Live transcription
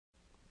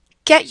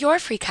Get your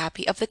free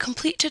copy of the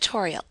complete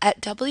tutorial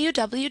at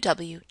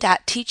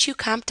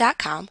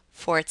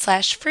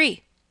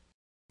www.teachucomp.com/free.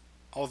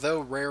 Although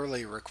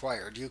rarely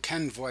required, you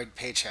can void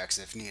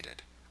paychecks if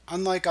needed.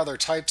 Unlike other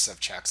types of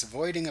checks,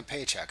 voiding a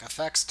paycheck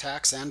affects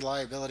tax and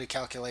liability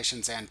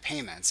calculations and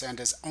payments and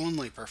is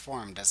only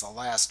performed as a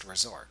last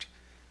resort.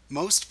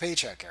 Most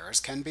paycheck errors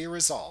can be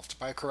resolved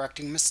by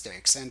correcting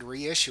mistakes and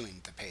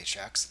reissuing the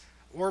paychecks,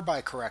 or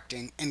by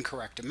correcting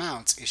incorrect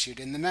amounts issued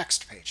in the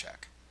next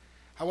paycheck.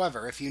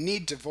 However, if you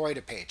need to void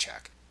a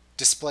paycheck,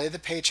 display the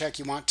paycheck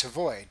you want to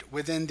void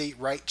within the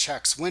Write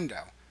Checks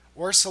window,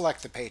 or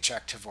select the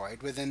paycheck to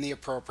void within the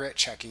appropriate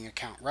checking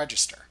account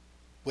register.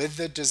 With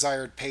the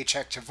desired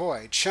paycheck to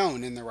void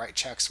shown in the Write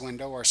Checks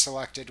window or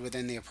selected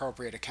within the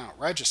appropriate account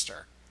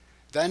register,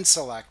 then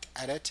select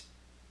Edit,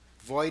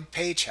 Void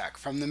Paycheck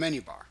from the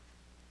menu bar.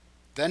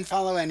 Then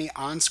follow any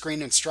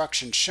on-screen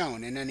instructions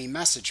shown in any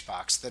message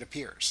box that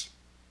appears.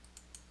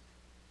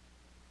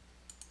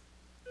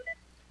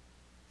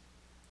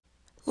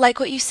 Like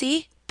what you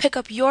see? Pick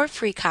up your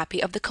free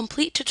copy of the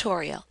complete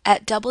tutorial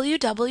at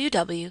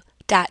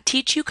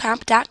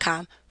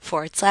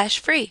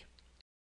www.teachucomp.com/free.